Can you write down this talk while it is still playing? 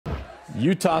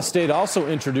Utah State also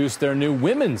introduced their new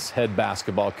women's head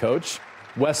basketball coach.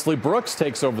 Wesley Brooks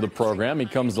takes over the program. He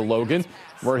comes to Logan,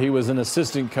 where he was an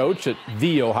assistant coach at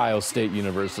The Ohio State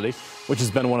University, which has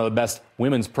been one of the best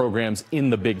women's programs in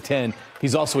the Big Ten.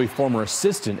 He's also a former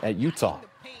assistant at Utah.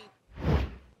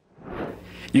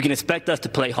 You can expect us to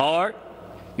play hard.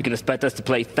 You can expect us to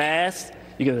play fast.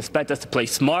 You can expect us to play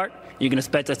smart. You can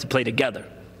expect us to play together.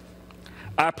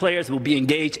 Our players will be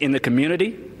engaged in the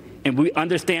community, and we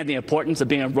understand the importance of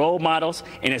being role models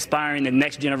and inspiring the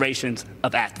next generations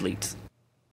of athletes.